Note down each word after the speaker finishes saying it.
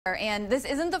And this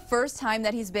isn't the first time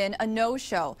that he's been a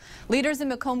no-show. Leaders in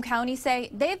Macomb County say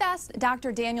they've asked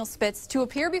Dr. Daniel Spitz to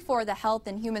appear before the Health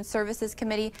and Human Services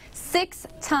Committee 6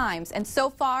 times, and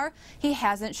so far he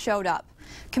hasn't showed up.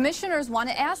 Commissioners want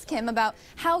to ask him about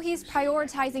how he's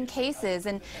prioritizing cases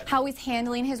and how he's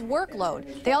handling his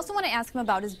workload. They also want to ask him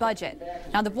about his budget.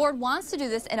 Now, the board wants to do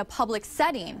this in a public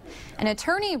setting. An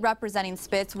attorney representing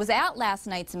Spitz was at last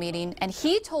night's meeting, and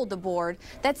he told the board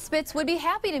that Spitz would be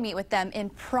happy to meet with them in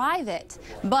private,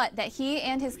 but that he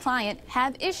and his client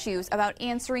have issues about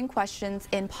answering questions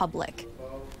in public.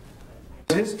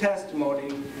 His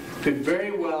testimony could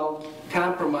very well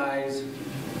compromise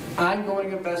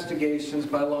ongoing investigations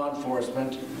by law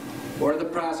enforcement or the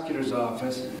prosecutor's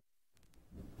office.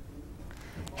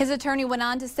 His attorney went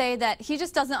on to say that he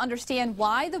just doesn't understand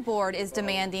why the board is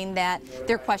demanding that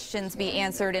their questions be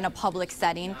answered in a public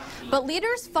setting. But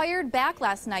leaders fired back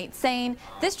last night, saying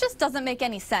this just doesn't make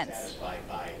any sense.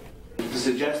 To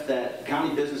suggest that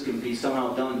county business can be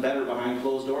somehow done better behind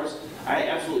closed doors, I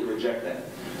absolutely reject that.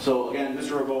 So again,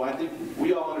 Mr. Reveau, I think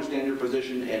we all understand your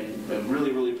position and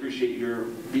really appreciate your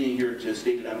being here to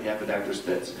state it on behalf of Dr.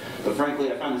 Spitz. But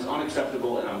frankly, I find this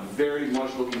unacceptable, and I'm very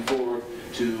much looking forward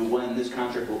to when this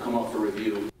contract will come up for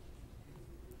review.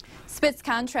 Spitz's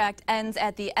contract ends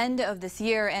at the end of this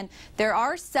year, and there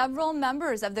are several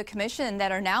members of the commission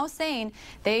that are now saying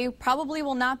they probably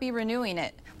will not be renewing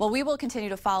it. Well, we will continue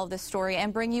to follow this story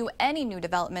and bring you any new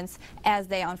developments as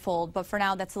they unfold. But for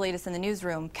now, that's the latest in the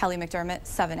newsroom. Kelly McDermott,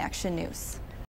 7 Action News.